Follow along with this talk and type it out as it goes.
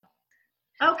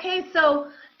Okay, so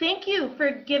thank you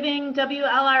for giving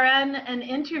WLRN an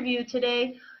interview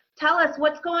today. Tell us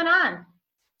what's going on.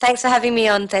 Thanks for having me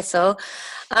on, Tessel.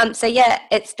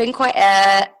 It's been quite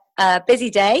a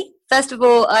busy day. First of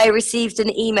all, I received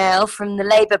an email from the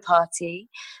Labour Party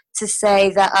to say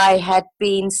that I had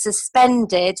been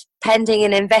suspended pending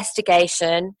an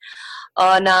investigation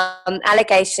on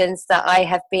allegations that I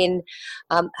have been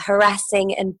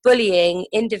harassing and bullying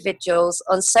individuals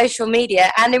on social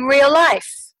media and in real life.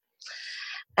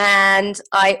 And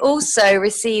I also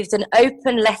received an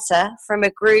open letter from a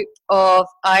group of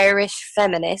Irish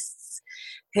feminists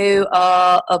who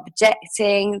are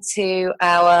objecting to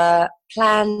our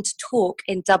planned talk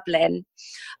in Dublin,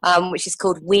 which is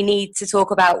called We Need to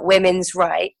Talk About Women's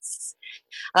Rights,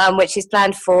 which is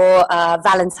planned for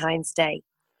Valentine's Day,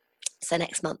 so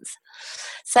next month.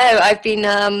 So I've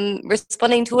been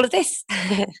responding to all of this.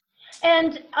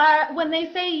 And when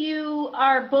they say you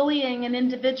are bullying an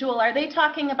individual, are they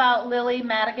talking about Lily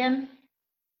Madigan?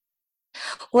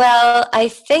 Well, I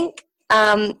think,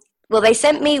 they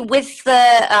sent me with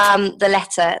the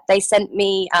letter, they sent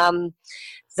me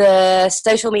the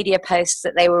social media posts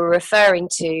that they were referring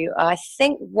to. I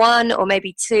think one or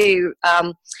maybe two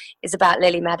is about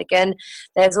Lily Madigan.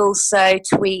 There's also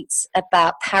tweets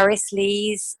about Paris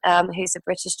Lees, who's a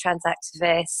British trans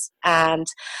activist, and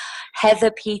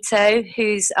Heather Peto,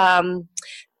 who's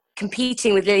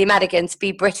competing with Lily Madigan to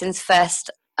be Britain's first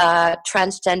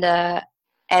transgender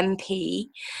MP.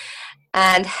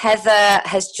 And Heather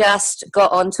has just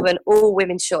got onto an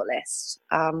all-women shortlist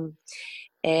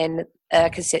in a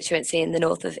constituency in the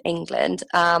north of England.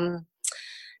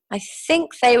 I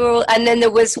think they were all, and then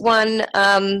there was one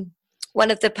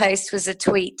of the posts was a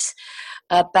tweet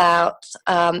about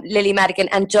Lily Madigan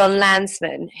and John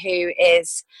Lansman, who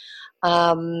is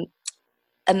a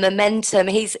Momentum.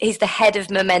 He's the head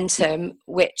of Momentum,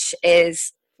 which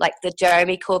is like the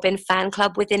Jeremy Corbyn fan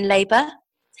club within Labour.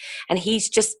 And he's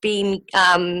just been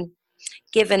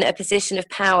given a position of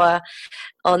power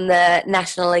on the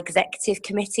National Executive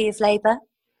Committee of Labour.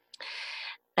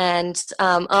 And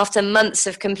after months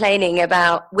of complaining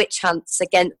about witch hunts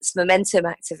against Momentum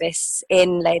activists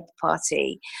in Labour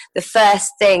Party, the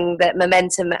first thing that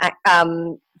Momentum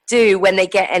do when they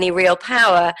get any real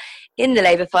power in the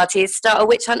Labour Party is start a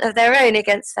witch hunt of their own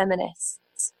against feminists.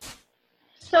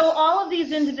 So all of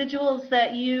these individuals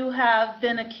that you have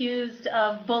been accused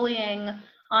of bullying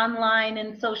online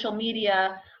and social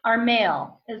media are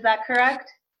male, is that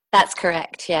correct? That's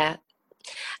correct, yeah.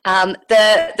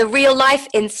 The real life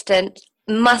incident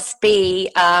must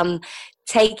be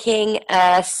taking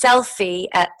a selfie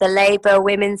at the Labour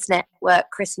Women's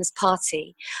Network Christmas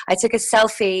party. I took a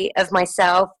selfie of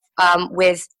myself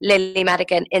with Lily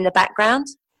Madigan in the background.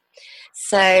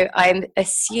 So I'm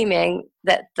assuming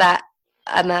that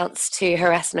amounts to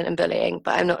harassment and bullying,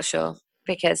 but I'm not sure,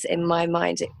 because in my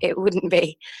mind it wouldn't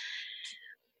be.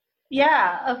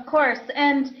 Yeah, of course.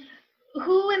 And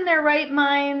who in their right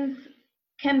minds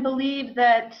can believe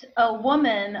that a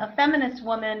woman, a feminist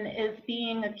woman, is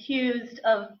being accused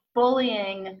of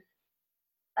bullying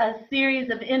a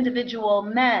series of individual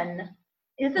men?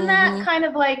 Isn't that kind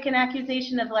of like an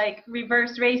accusation of like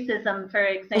reverse racism, for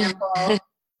example?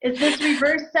 Is this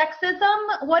reverse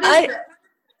sexism? What is it?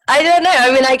 I don't know.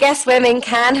 I mean, I guess women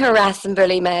can harass and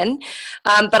bully men,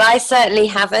 but I certainly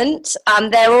haven't.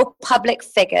 They're all public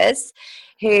figures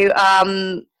who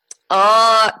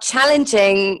are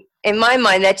challenging, in my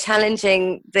mind, they're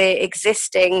challenging the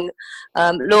existing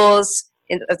laws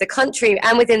of the country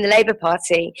and within the Labour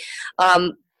Party.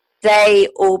 They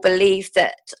all believe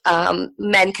that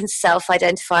men can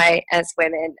self-identify as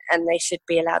women and they should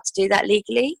be allowed to do that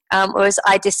legally, whereas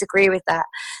I disagree with that.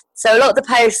 So a lot of the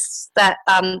posts that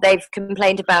they've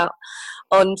complained about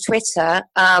on Twitter,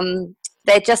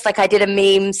 they're just like, I did a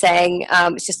meme saying,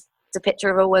 it's just a picture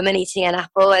of a woman eating an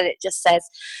apple and it just says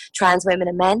trans women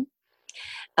are men.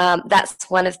 That's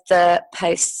one of the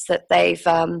posts that they've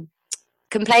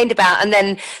complained about. And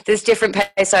then there's different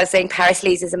posts. I was saying Paris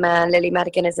Lees is a man, Lily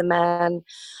Madigan is a man,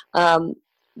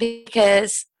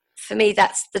 because for me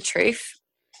that's the truth.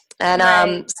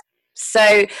 And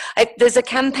there's a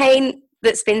campaign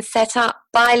that's been set up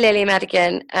by Lily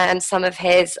Madigan and some of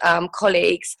his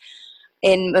colleagues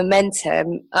in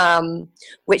Momentum,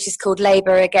 which is called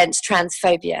Labour Against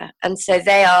Transphobia. And so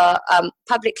they are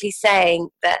publicly saying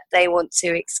that they want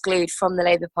to exclude from the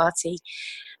Labour Party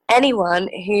anyone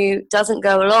who doesn't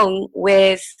go along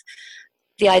with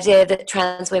the idea that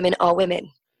trans women are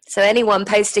women. So anyone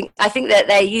posting, I think that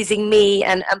they're using me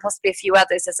and possibly a few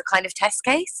others as a kind of test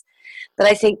case. But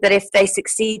I think that if they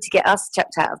succeed to get us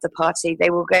chucked out of the party, they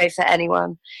will go for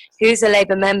anyone who's a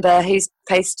Labour member who's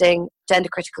posting gender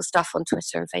critical stuff on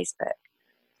Twitter and Facebook.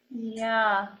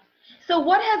 Yeah. So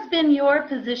what has been your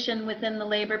position within the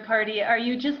Labour Party? Are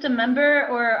you just a member,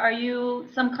 or are you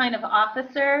some kind of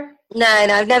officer? No,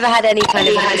 I've never had any kind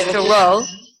of official role.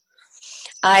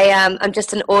 I'm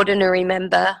just an ordinary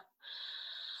member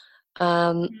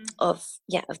of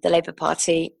the Labour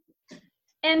Party.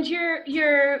 And you're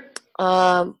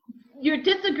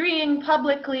disagreeing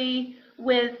publicly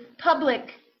with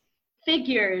public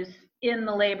figures in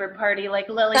the Labour Party, like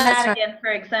Lily Madigan,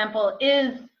 for example,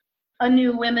 is a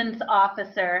new women's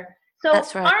officer. So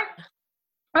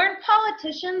aren't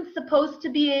politicians supposed to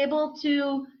be able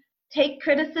to take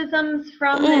criticisms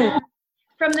from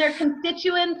their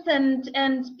constituents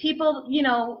and people, you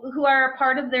know, who are a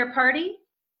part of their party?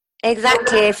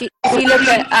 Exactly. If you look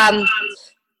at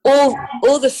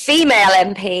all the female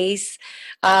MPs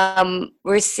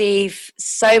receive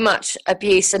so much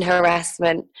abuse and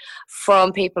harassment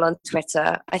from people on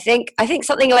Twitter. I think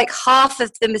something like half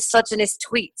of the misogynist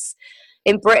tweets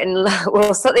in Britain,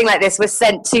 well, something like this, was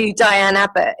sent to Diane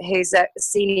Abbott, who's a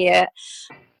senior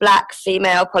black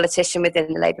female politician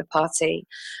within the Labour Party,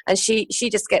 and she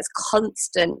just gets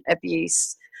constant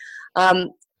abuse.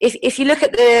 If you look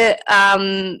at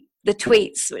the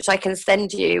tweets, which I can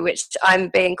send you, which I'm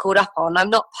being called up on,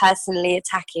 I'm not personally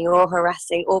attacking or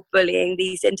harassing or bullying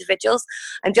these individuals.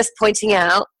 I'm just pointing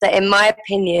out that, in my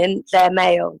opinion, they're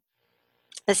male.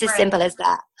 It's as simple as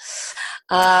that.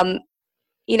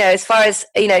 You know, as far as,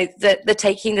 you know, the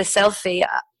taking the selfie,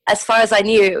 as far as I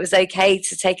knew, it was okay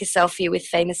to take a selfie with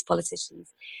famous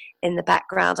politicians in the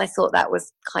background. I thought that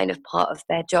was kind of part of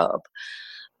their job.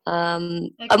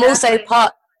 Exactly. I'm also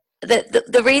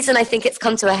the reason I think it's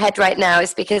come to a head right now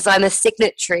is because I'm a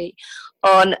signatory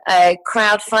on a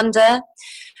crowdfunder,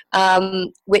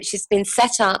 which has been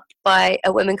set up by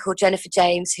a woman called Jennifer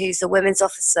James, who's a women's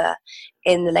officer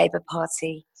in the Labour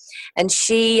Party. And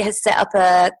she has set up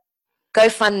a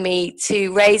GoFundMe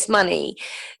to raise money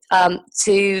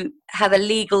to have a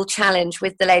legal challenge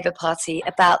with the Labour Party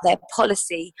about their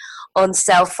policy on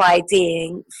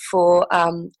self-IDing for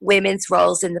women's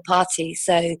roles in the party.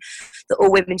 So the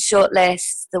all-women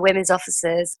shortlist, the women's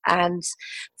officers, and,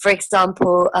 for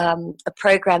example, a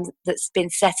programme that's been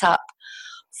set up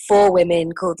for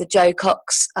women called the Jo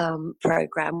Cox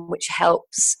programme, which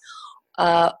helps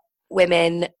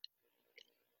women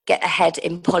get ahead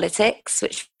in politics,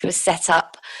 which was set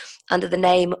up under the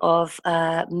name of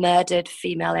a murdered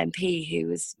female MP who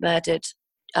was murdered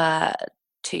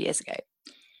 2 years ago.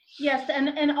 Yes,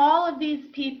 and all of these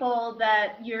people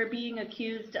that you're being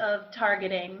accused of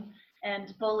targeting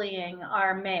and bullying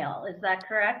are male, is that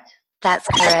correct? That's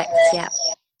correct, yeah.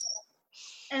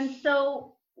 And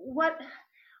so what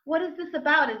is this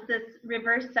about? Is this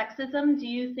reverse sexism? Do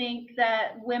you think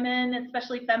that women,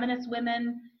 especially feminist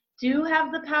women, do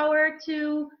have the power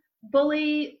to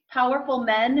bully powerful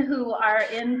men who are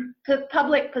in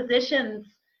public positions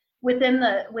within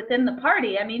the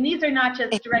party? I mean, these are not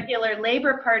just regular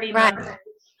Labour Party members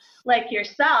like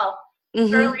yourself.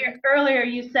 Mm-hmm. Earlier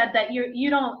you said that you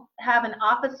don't have an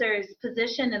officer's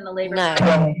position in the Labour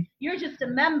Party. You're just a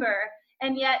member,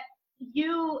 and yet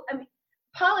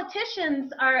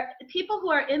politicians are people who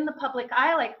are in the public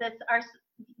eye like this are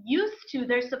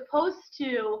they're supposed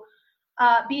to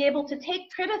be able to take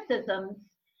criticisms.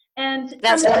 And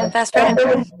that's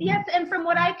right. Yes, and from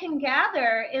what I can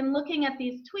gather in looking at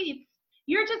these tweets,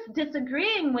 you're just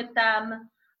disagreeing with them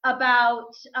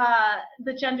about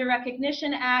the Gender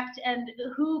Recognition Act and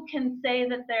who can say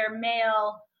that they're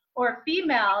male or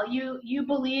female. You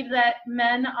believe that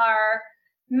men are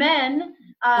men,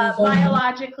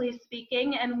 biologically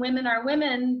speaking, and women are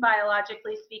women,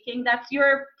 biologically speaking. That's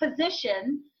your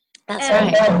position. That's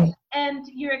right. And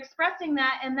you're expressing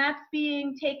that, and that's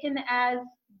being taken as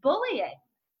bullying.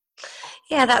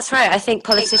 Yeah, that's right. I think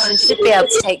politicians should be able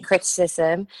to take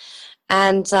criticism,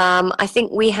 and I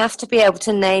think we have to be able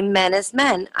to name men as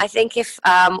men. I think if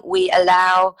we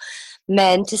allow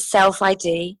men to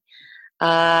self-ID,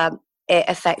 it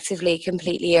effectively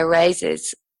completely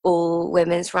erases all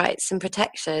women's rights and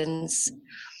protections.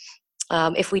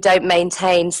 If we don't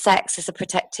maintain sex as a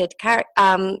protected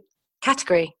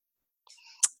category.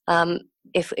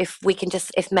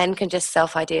 If men can just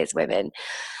self-ID as women,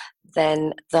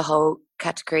 then the whole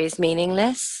category is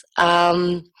meaningless.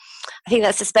 I think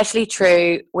that's especially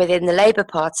true within the Labour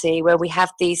Party, where we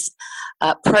have these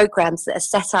programmes that are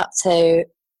set up to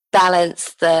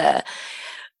balance the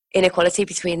inequality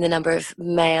between the number of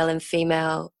male and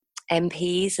female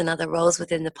MPs and other roles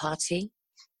within the party.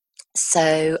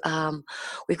 So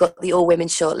we've got the all-women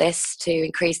shortlist to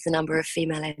increase the number of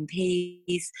female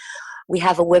MPs. We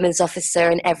have a women's officer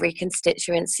in every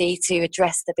constituency to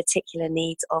address the particular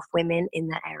needs of women in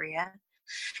that area.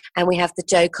 And we have the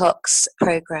Jo Cox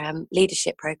program,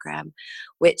 leadership program,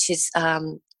 which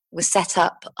was set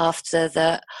up after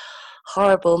the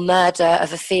horrible murder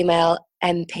of a female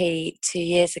MP 2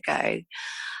 years ago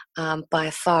by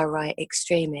a far-right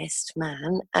extremist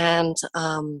man. And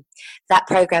that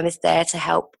program is there to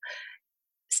help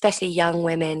especially young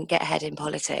women get ahead in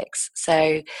politics.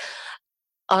 So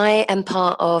I am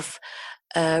part of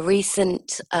a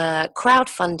recent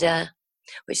crowdfunder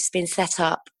which has been set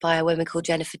up by a woman called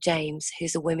Jennifer James,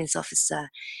 who's a women's officer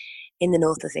in the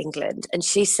north of England. And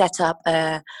she set up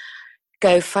a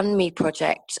GoFundMe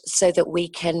project so that we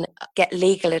can get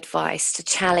legal advice to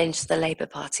challenge the Labour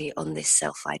Party on this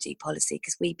self-ID policy,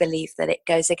 because we believe that it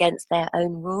goes against their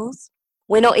own rules.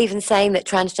 We're not even saying that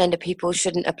transgender people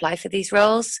shouldn't apply for these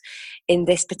roles in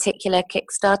this particular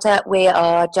Kickstarter. We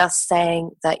are just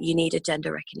saying that you need a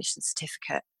gender recognition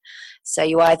certificate. So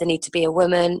you either need to be a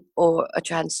woman or a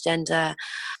transgender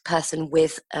person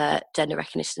with a gender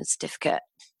recognition certificate.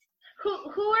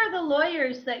 Who are the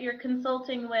lawyers that you're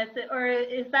consulting with, or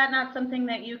is that not something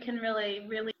that you can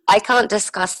really? I can't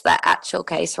discuss that actual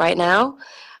case right now,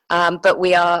 but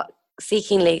we are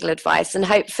seeking legal advice, and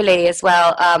hopefully as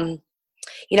well,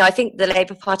 I think the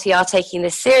Labour Party are taking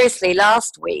this seriously.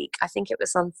 Last week, I think it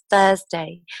was on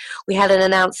Thursday, we had an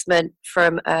announcement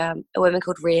from a woman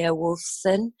called Ria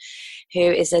Wolfson, who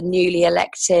is a newly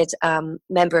elected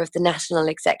member of the National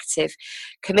Executive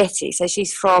Committee. So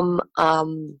she's from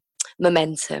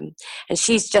Momentum, and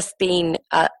she's just been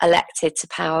elected to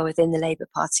power within the Labour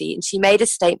Party, and she made a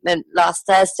statement last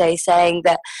Thursday saying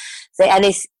that the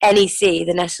NEC,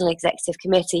 the National Executive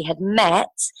Committee, had met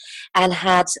and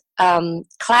had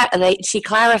she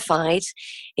clarified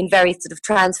in very sort of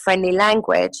trans-friendly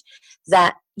language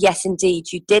that yes,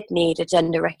 indeed, you did need a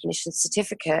gender recognition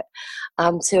certificate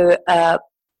to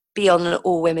be on an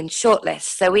all-women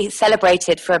shortlist. So we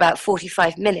celebrated for about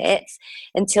 45 minutes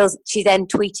until she then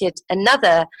tweeted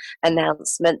another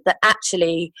announcement that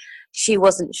actually she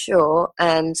wasn't sure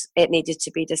and it needed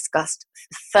to be discussed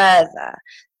further.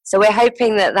 So we're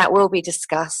hoping that that will be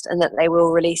discussed and that they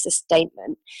will release a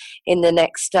statement in the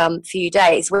next few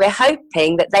days. We're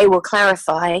hoping that they will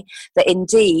clarify that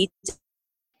indeed...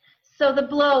 So the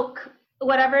bloke,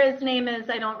 whatever his name is,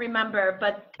 I don't remember,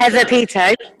 but... Heather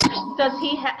Peto.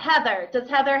 Does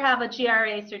Heather have a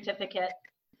GRA certificate?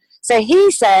 So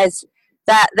he says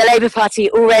that the Labour Party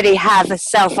already have a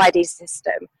self-ID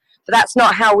system, but that's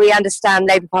not how we understand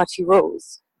Labour Party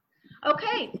rules.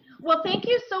 Okay. Well, thank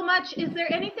you so much. Is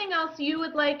there anything else you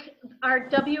would like our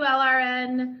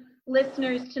WLRN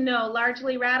listeners to know,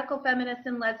 largely radical feminists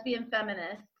and lesbian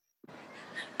feminists?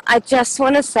 I just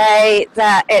want to say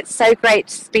that it's so great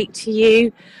to speak to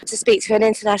you, to speak to an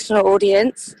international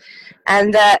audience,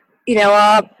 and that,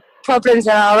 our problems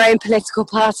in our own political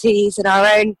parties and our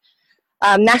own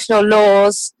national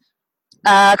laws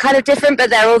are kind of different, but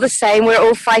they're all the same. We're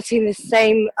all fighting the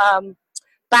same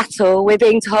battle. We're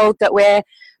being told that we're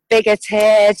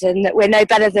bigoted and that we're no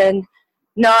better than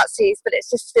Nazis, but it's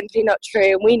just simply not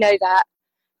true, and we know that.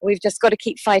 We've just got to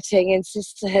keep fighting in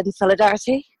sisterhood and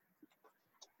solidarity.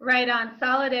 Right on.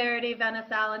 Solidarity,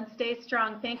 Venice Allen. Stay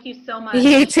strong. Thank you so much.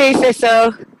 You too,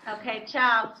 Thistle. Okay,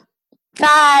 ciao.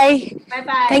 Bye.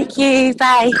 Bye-bye. Thank you.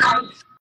 Bye. Bye.